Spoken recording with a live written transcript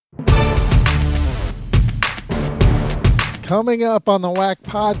Coming up on the WAC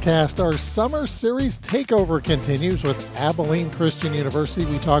podcast, our Summer Series Takeover continues with Abilene Christian University.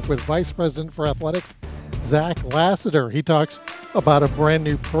 We talk with Vice President for Athletics, Zack Lassiter. He talks about a brand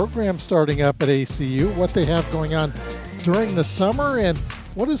new program starting up at ACU, what they have going on during the summer, and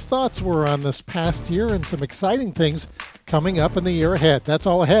what his thoughts were on this past year and some exciting things coming up in the year ahead. That's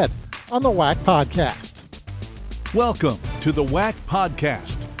all ahead on the WAC podcast. Welcome to the WAC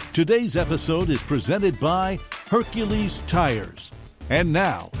podcast. Today's episode is presented by Hercules Tires. And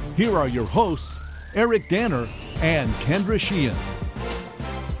now, here are your hosts, Eric Danner and Kendra Sheehan.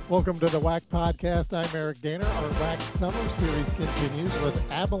 Welcome to the WAC podcast. I'm Eric Danner. Our WAC Summer Series continues with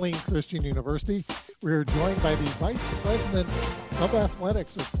Abilene Christian University. We're joined by the Vice President of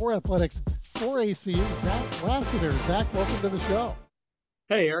Athletics, or for Athletics, for ACU, Zack Lassiter. Zack, welcome to the show.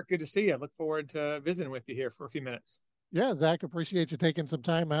 Hey, Eric, good to see you. I look forward to visiting with you here for a few minutes. Yeah, Zack, appreciate you taking some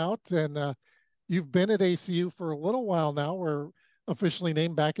time out. And you've been at ACU for a little while now. We're officially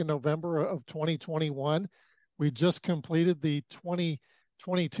named back in November of 2021. We just completed the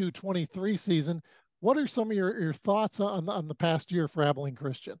 2022-23 season. What are some of your thoughts on the past year for Abilene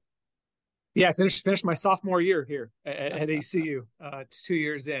Christian? Yeah, I finished my sophomore year here at ACU, 2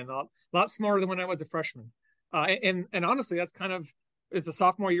 years in. A lot smarter than when I was a freshman. And honestly, that's kind of, it's the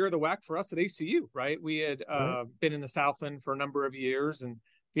sophomore year of the WAC for us at ACU, right? We had been in the Southland for a number of years, and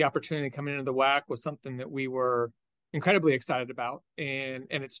the opportunity coming into the WAC was something that we were incredibly excited about. And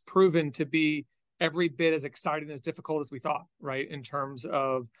it's proven to be every bit as exciting and as difficult as we thought, right? In terms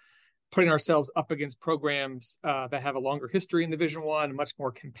of putting ourselves up against programs that have a longer history in Division I, a much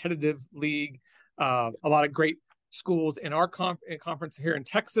more competitive league, a lot of great schools in our conference here in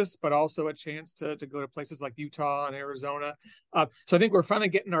Texas, but also a chance to go to places like Utah and Arizona. So I think we're finally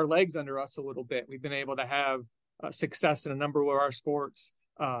getting our legs under us a little bit. We've been able to have success in a number of our sports.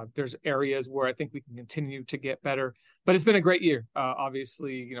 There's areas where I think we can continue to get better, but it's been a great year.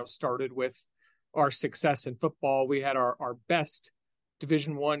 Obviously, started with our success in football. We had our best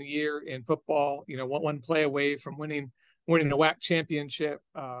Division I year in football, one play away from winning a WAC championship.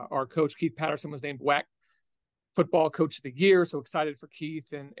 Our coach, Keith Patterson, was named WAC Football Coach of the Year. So excited for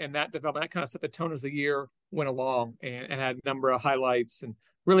Keith and that development. That kind of set the tone as the year went along and had a number of highlights, and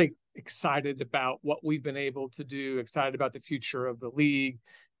really excited about what we've been able to do, excited about the future of the league.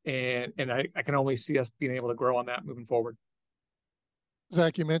 And I can only see us being able to grow on that moving forward.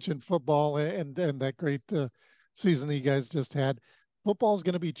 Zack, you mentioned football and that great season that you guys just had. Football is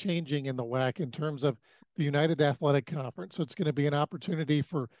going to be changing in the WAC in terms of the United Athletic Conference. So it's going to be an opportunity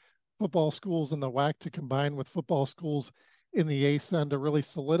for football schools in the WAC to combine with football schools in the ASUN to really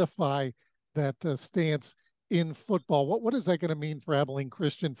solidify that stance in football. What is that going to mean for Abilene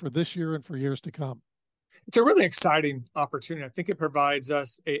Christian for this year and for years to come? It's a really exciting opportunity. I think it provides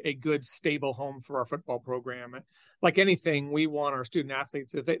us a good, stable home for our football program. Like anything, we want our student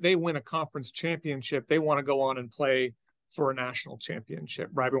athletes, if they win a conference championship, they want to go on and play for a national championship,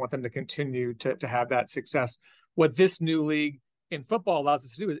 right? We want them to continue to have that success. What this new league in football allows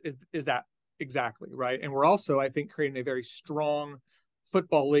us to do is that exactly, right? And we're also, I think, creating a very strong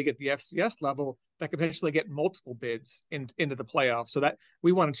football league at the FCS level that could potentially get multiple bids into the playoffs. So that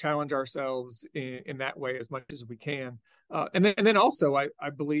we want to challenge ourselves in that way as much as we can. And then also, I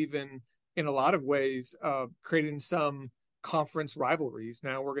believe in a lot of ways creating some conference rivalries.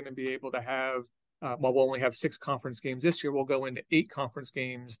 Now we're going to be able to have, we'll only have 6 conference games this year. We'll go into 8 conference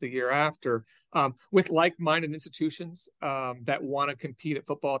games the year after, with like-minded institutions that want to compete at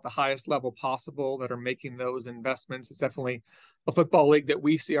football at the highest level possible, that are making those investments. It's definitely a football league that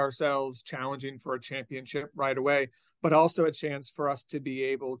we see ourselves challenging for a championship right away, but also a chance for us to be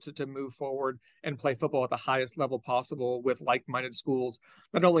able to move forward and play football at the highest level possible with like-minded schools,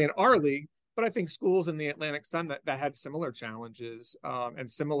 not only in our league, but I think schools in the Atlantic Sun that had similar challenges and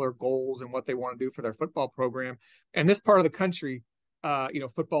similar goals and what they want to do for their football program. And this part of the country,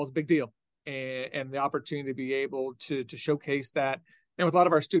 football is a big deal. And the opportunity to be able to showcase that. And with a lot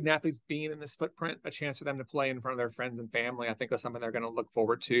of our student athletes being in this footprint, a chance for them to play in front of their friends and family, I think is something they're going to look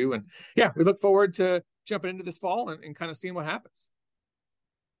forward to. And yeah, we look forward to jumping into this fall and kind of seeing what happens.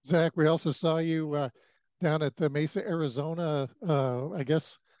 Zack, we also saw you down at Mesa, Arizona, I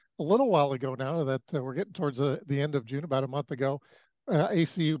guess, a little while ago now that we're getting towards the end of June, about a month ago.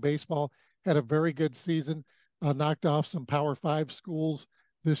 ACU baseball had a very good season, knocked off some Power 5 schools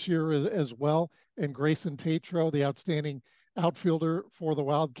this year as well. And Grayson Tatro, the outstanding outfielder for the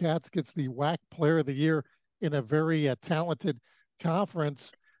Wildcats, gets the WAC Player of the Year in a very talented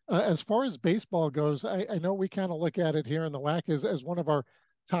conference. As far as baseball goes, I know we kind of look at it here in the WAC as one of our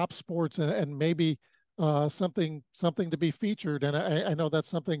top sports and maybe something to be featured. And I know that's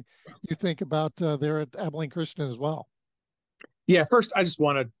something you think about there at Abilene Christian as well. Yeah, first, I just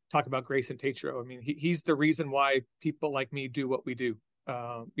want to talk about Grayson Tatro. I mean, he's the reason why people like me do what we do.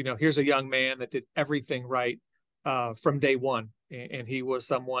 Here's a young man that did everything right from day one, and he was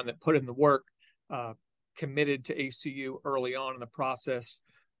someone that put in the work, uh, committed to ACU early on in the process.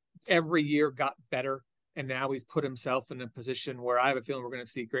 Every year got better, and now he's put himself in a position where I have a feeling we're going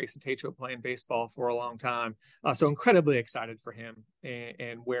to see Grayson Tatro playing baseball for a long time. So incredibly excited for him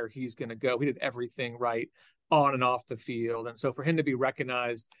and where he's going to go. He did everything right on and off the field, and so for him to be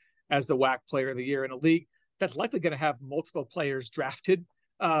recognized as the WAC Player of the Year in a league that's likely going to have multiple players drafted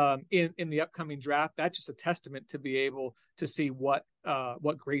in the upcoming draft, that's just a testament to be able to see what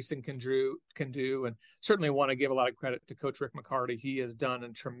Grayson can do, and certainly want to give a lot of credit to Coach Rick McCarty. He has done a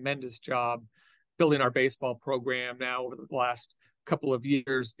tremendous job building our baseball program now over the last couple of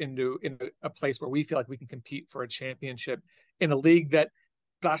years into a place where we feel like we can compete for a championship in a league that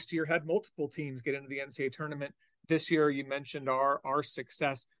last year had multiple teams get into the NCAA tournament. This year, you mentioned our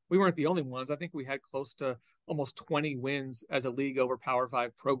success. We weren't the only ones. I think we had close to almost 20 wins as a league over Power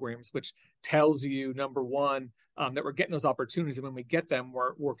 5 programs, which tells you, number one, that we're getting those opportunities. And when we get them,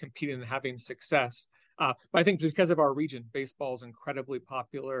 we're competing and having success. But I think because of our region, baseball is incredibly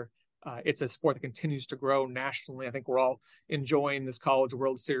popular. It's a sport that continues to grow nationally. I think we're all enjoying this College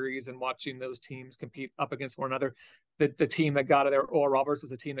World Series and watching those teams compete up against one another. The team that got there, Oral Roberts,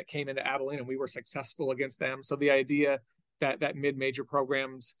 was a team that came into Abilene, and we were successful against them. So the idea that mid-major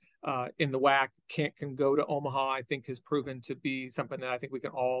programs in the WAC can go to Omaha, I think, has proven to be something that I think we can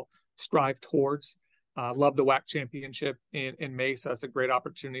all strive towards. Love the WAC championship in Mesa. That's a great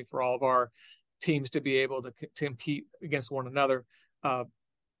opportunity for all of our teams to be able to compete against one another.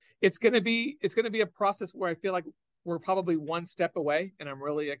 It's going to be a process where I feel like we're probably one step away, and I'm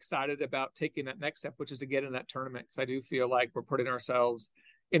really excited about taking that next step, which is to get in that tournament, because I do feel like we're putting ourselves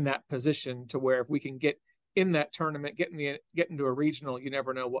in that position to where if we can get in that tournament, get into a regional, you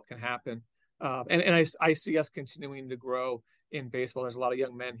never know what can happen. And I see us continuing to grow in baseball. There's a lot of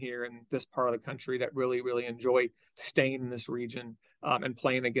young men here in this part of the country that really, really enjoy staying in this region and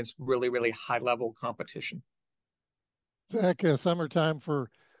playing against really, really high level competition. Zach, summertime for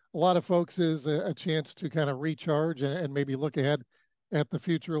a lot of folks is a chance to kind of recharge and maybe look ahead at the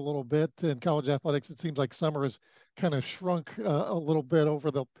future a little bit. In college athletics, it seems like summer has kind of shrunk a little bit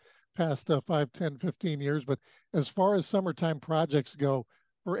over the past 5, 10, 15 years. But as far as summertime projects go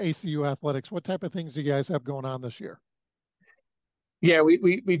for ACU athletics, what type of things do you guys have going on this year? Yeah,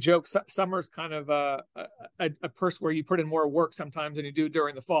 we joke summer's kind of a purse where you put in more work sometimes than you do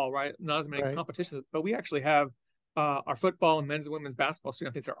during the fall, right? Not as many competitions, but we actually have our football and men's and women's basketball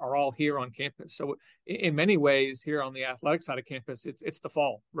student athletes are all here on campus. So in many ways, here on the athletic side of campus, it's the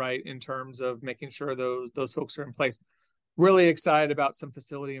fall, right? In terms of making sure those folks are in place. Really excited about some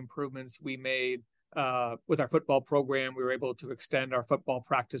facility improvements we made with our football program. We were able to extend our football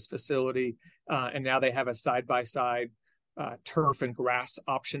practice facility, and now they have a side-by-side turf and grass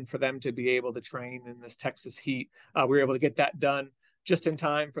option for them to be able to train in this Texas heat. We were able to get that done just in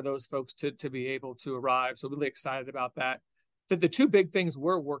time for those folks to be able to arrive. So really excited about that. The two big things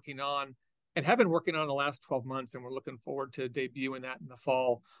we're working on and have been working on the last 12 months, and we're looking forward to debuting that in the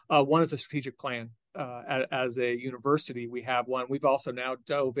fall. One is a strategic plan. As a university, we have one. We've also now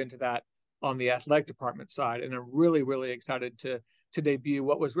dove into that on the athletic department side, and I'm really, really excited to debut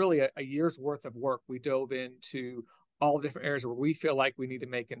what was really a year's worth of work. We dove into all the different areas where we feel like we need to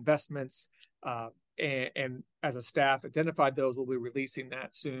make investments, and as a staff identified those. We'll be releasing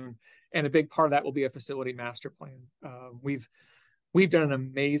that soon, and a big part of that will be a facility master plan. We've done an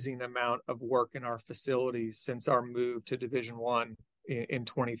amazing amount of work in our facilities since our move to Division I in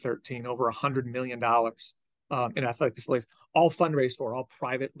 2013, over $100 million in athletic facilities, all fundraised for, all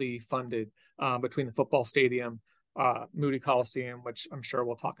privately funded, between the football stadium, Moody Coliseum, which I'm sure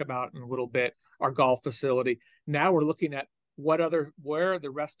we'll talk about in a little bit, our golf facility. Now we're looking at where are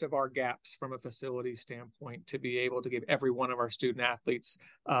the rest of our gaps from a facility standpoint to be able to give every one of our student athletes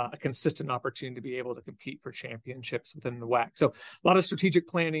a consistent opportunity to be able to compete for championships within the WAC. So a lot of strategic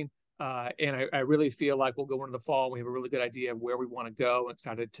planning, and I really feel like we'll go into the fall. We have a really good idea of where we want to go. I'm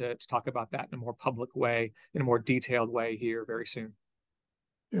excited to talk about that in a more public way, in a more detailed way here very soon.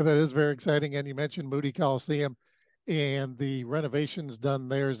 Yeah, that is very exciting. And you mentioned Moody Coliseum and the renovations done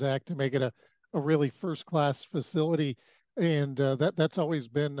there, Zach, to make it a really first-class facility. And that's always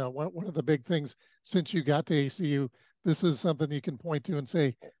been one of the big things since you got to ACU. This is something you can point to and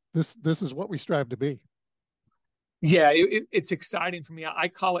say, this is what we strive to be. Yeah, it's exciting for me. I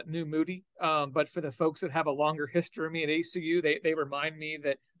call it New Moody, but for the folks that have a longer history of me at ACU, they remind me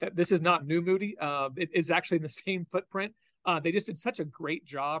that this is not New Moody. It's actually in the same footprint. They just did such a great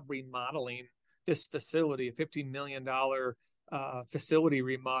job remodeling this facility, a $50 million facility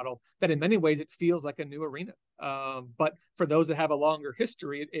remodel that in many ways it feels like a new arena. But for those that have a longer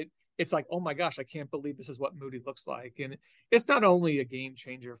history, it's like, oh my gosh, I can't believe this is what Moody looks like. And it's not only a game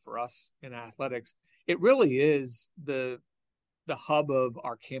changer for us in athletics, it really is the hub of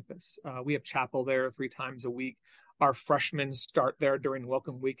our campus. We have chapel there 3 times a week. Our freshmen start there during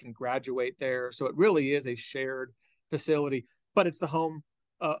welcome week and graduate there. So it really is a shared facility, but it's the home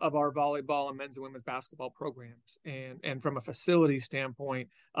of our volleyball and men's and women's basketball programs. And from a facility standpoint,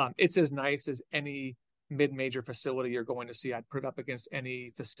 it's as nice as any mid-major facility you're going to see. I'd put it up against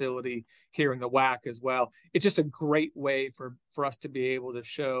any facility here in the WAC as well. It's just a great way for us to be able to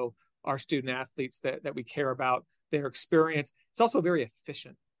show our student athletes that we care about their experience. It's also very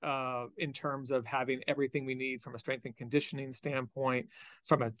efficient in terms of having everything we need from a strength and conditioning standpoint,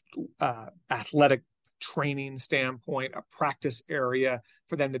 from a athletic training standpoint, a practice area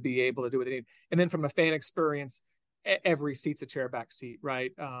for them to be able to do what they need. And then from a fan experience, every seat's a chairback seat,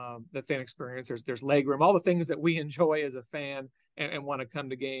 right? The fan experience, there's leg room, all the things that we enjoy as a fan and want to come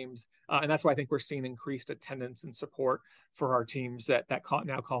to games. And that's why I think we're seeing increased attendance and support for our teams that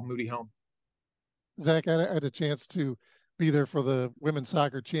now call Moody home. Zach, I had a chance to be there for the women's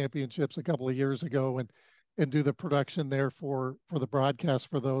soccer championships a couple of years ago and do the production there for the broadcast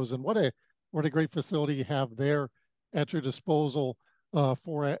for those. And what a great facility you have there at your disposal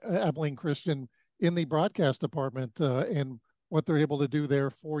for Abilene Christian in the broadcast department and what they're able to do there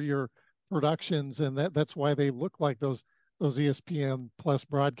for your productions. And that's why they look like those ESPN Plus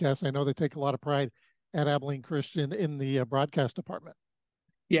broadcasts. I know they take a lot of pride at Abilene Christian in the broadcast department.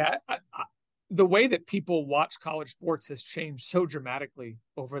 Yeah, the way that people watch college sports has changed so dramatically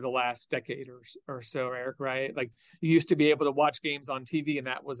over the last decade or so, Eric, right? Like you used to be able to watch games on TV and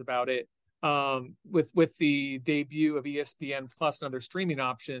that was about it. With the debut of ESPN Plus and other streaming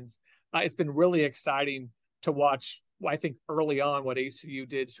options, it's been really exciting to watch, I think, early on what ACU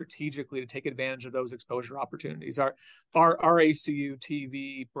did strategically to take advantage of those exposure opportunities. Our ACU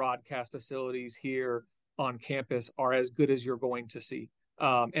TV broadcast facilities here on campus are as good as you're going to see.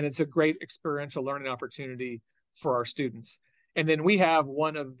 And it's a great experiential learning opportunity for our students. And then we have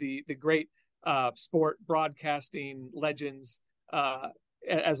one of the great sport broadcasting legends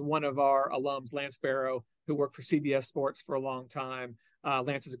as one of our alums, Lance Barrow, who worked for CBS Sports for a long time.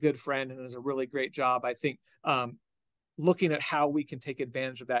 Lance is a good friend and does a really great job. I think looking at how we can take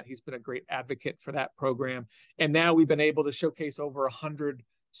advantage of that, he's been a great advocate for that program. And now we've been able to showcase over 100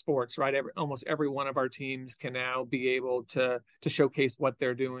 sports, right? Almost every one of our teams can now be able to showcase what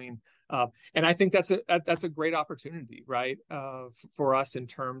they're doing. And I think that's a great opportunity, right? For us in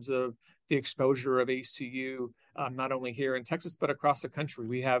terms of the exposure of ACU, not only here in Texas, but across the country.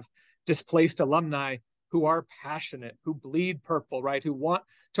 We have displaced alumni who are passionate, who bleed purple, right? Who want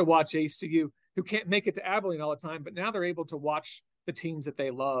to watch ACU, who can't make it to Abilene all the time, but now they're able to watch the teams that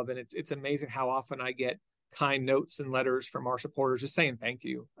they love. And it's amazing how often I get kind notes and letters from our supporters just saying thank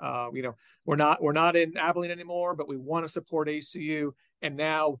you. We're not in Abilene anymore, but we want to support ACU. And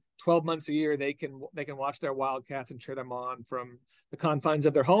now 12 months a year, they can watch their Wildcats and cheer them on from the confines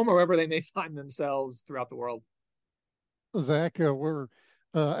of their home or wherever they may find themselves throughout the world. Zach, we're,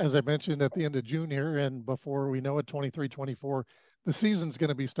 as I mentioned, at the end of June here, and before we know it, 23-24, the season's going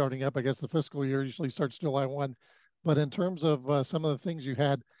to be starting up. I guess the fiscal year usually starts July 1. But in terms of some of the things you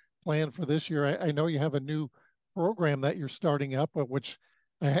had planned for this year, I know you have a new program that you're starting up, which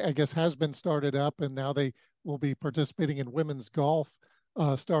I guess has been started up, and now they will be participating in women's golf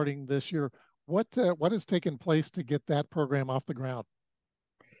starting this year. What has taken place to get that program off the ground?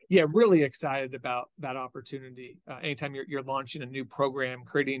 Yeah, really excited about that opportunity. Anytime you're launching a new program,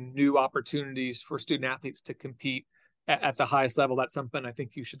 creating new opportunities for student athletes to compete at the highest level, that's something I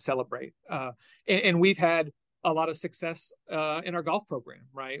think you should celebrate. And we've had a lot of success in our golf program,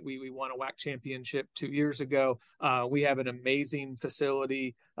 right? We won a WAC championship 2 years ago. We have an amazing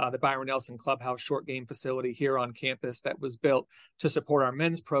facility, the Byron Nelson Clubhouse short game facility here on campus that was built to support our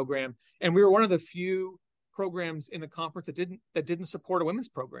men's program. And we were one of the few programs in the conference that didn't support a women's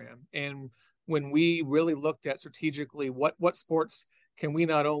program. And when we really looked at strategically what sports can we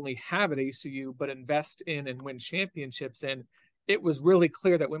not only have at ACU, but invest in and win championships in, it was really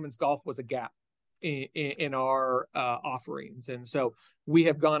clear that women's golf was a gap in our offerings. And so we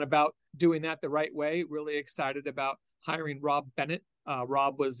have gone about doing that the right way. Really excited about hiring Rob Bennett.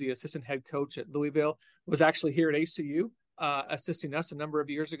 Rob was the assistant head coach at Louisville, was actually here at ACU assisting us a number of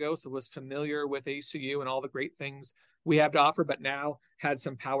years ago, so was familiar with ACU and all the great things we have to offer, but now had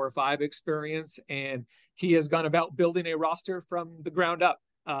some Power 5 experience. And he has gone about building a roster from the ground up.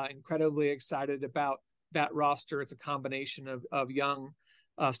 Incredibly excited about that roster. It's a combination of young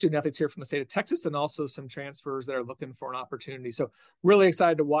student athletes here from the state of Texas, and also some transfers that are looking for an opportunity. So really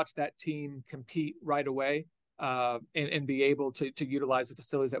excited to watch that team compete right away, and be able to utilize the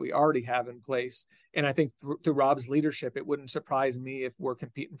facilities that we already have in place. And I think through Rob's leadership, it wouldn't surprise me if we're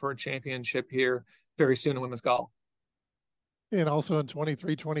competing for a championship here very soon in women's golf. And also in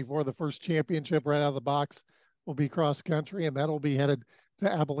 23-24, the first championship right out of the box will be cross country, and that'll be headed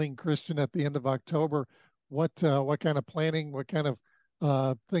to Abilene Christian at the end of October. What kind of planning, what kind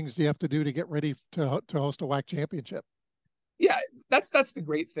of things do you have to do to get ready to host a WAC championship? Yeah, that's the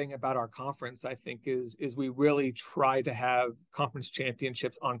great thing about our conference, I think, is we really try to have conference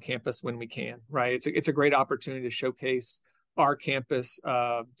championships on campus when we can, right? It's a great opportunity to showcase our campus,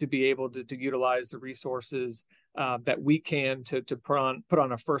 to be able to utilize the resources that we can to put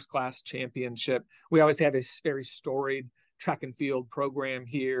on a first-class championship. We always have a very storied track and field program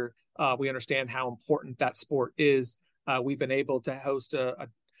here. We understand how important that sport is. We've been able to host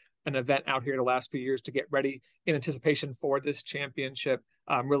an event out here the last few years to get ready in anticipation for this championship.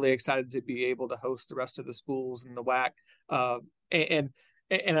 I'm really excited to be able to host the rest of the schools in the WAC. And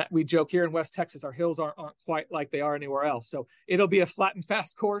we joke here in West Texas, our hills aren't quite like they are anywhere else. So it'll be a flat and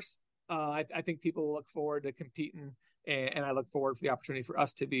fast course. I think people will look forward to competing, and I look forward for the opportunity for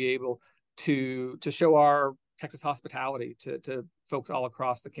us to be able to show our Texas hospitality to folks all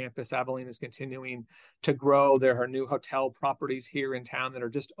across the campus. Abilene is continuing to grow. There are new hotel properties here in town that are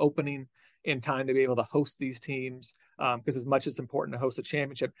just opening in time to be able to host these teams. Because as much as it's important to host a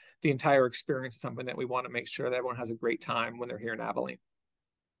championship, the entire experience is something that we want to make sure that everyone has a great time when they're here in Abilene.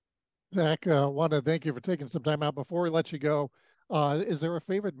 Zach, want to thank you for taking some time out. Before we let you go, is there a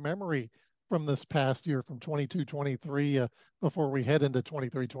favorite memory from this past year, from 22-23, before we head into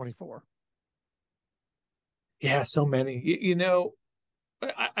 23-24? Yeah, so many.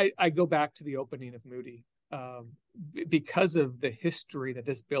 I go back to the opening of Moody, because of the history that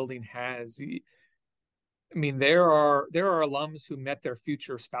this building has. I mean, there are alums who met their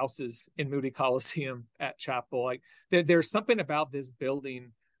future spouses in Moody Coliseum at Chapel. Like there's something about this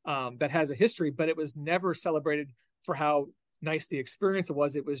building that has a history, but it was never celebrated for how nice the experience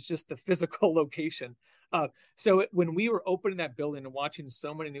was. It was just the physical location. So when we were opening that building and watching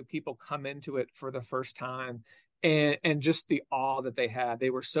so many new people come into it for the first time, and just the awe that they had, they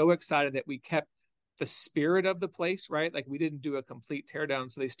were so excited that we kept the spirit of the place, right? Like we didn't do a complete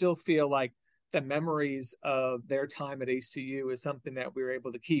teardown. So they still feel like the memories of their time at ACU is something that we were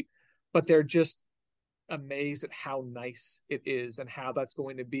able to keep, but they're just amazed at how nice it is and how that's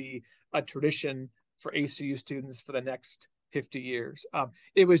going to be a tradition for ACU students for the next 50 years.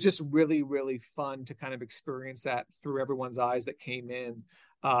 It was just really, really fun to kind of experience that through everyone's eyes that came in.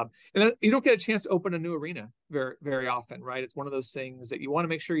 And you don't get a chance to open a new arena very, very often, right? It's one of those things that you want to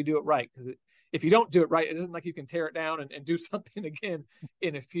make sure you do it right, because if you don't do it right, it isn't like you can tear it down and do something again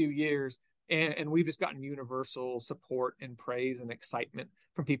in a few years. And we've just gotten universal support and praise and excitement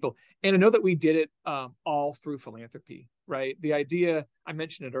from people. And I know that we did it all through philanthropy, right? The idea, I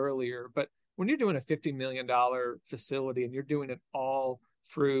mentioned it earlier, but when you're doing a $50 million facility and you're doing it all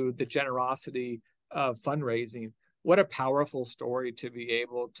through the generosity of fundraising, what a powerful story to be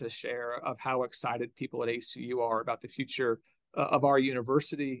able to share of how excited people at ACU are about the future of our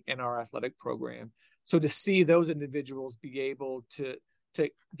university and our athletic program. So to see those individuals be able to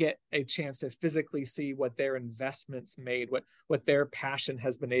get a chance to physically see what their investments made, what their passion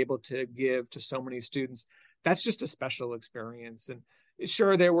has been able to give to so many students, that's just a special experience. And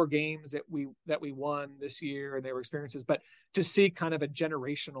sure, there were games that we won this year and there were experiences, but to see kind of a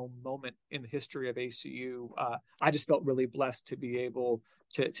generational moment in the history of ACU, I just felt really blessed to be able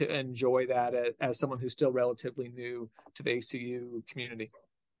to enjoy that as someone who's still relatively new to the ACU community.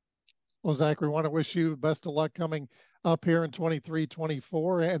 Well, Zach, we want to wish you best of luck coming up here in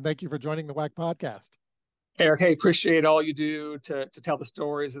 23-24, and thank you for joining the WAC podcast. Eric, hey, appreciate all you do to tell the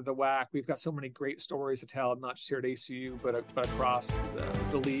stories of the WAC. We've got so many great stories to tell, not just here at ACU, but across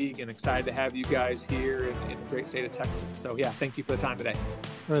the league, and excited to have you guys here in the great state of Texas. So, yeah, thank you for the time today.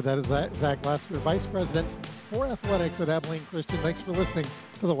 All right, that is Zack Lassiter, Vice President for Athletics at Abilene Christian. Thanks for listening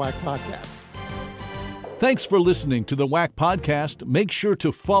to the WAC podcast. Thanks for listening to the WAC podcast. Make sure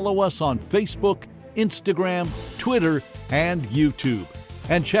to follow us on Facebook, Instagram, Twitter, and YouTube.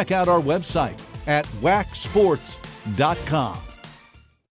 And check out our website at wacsports.com.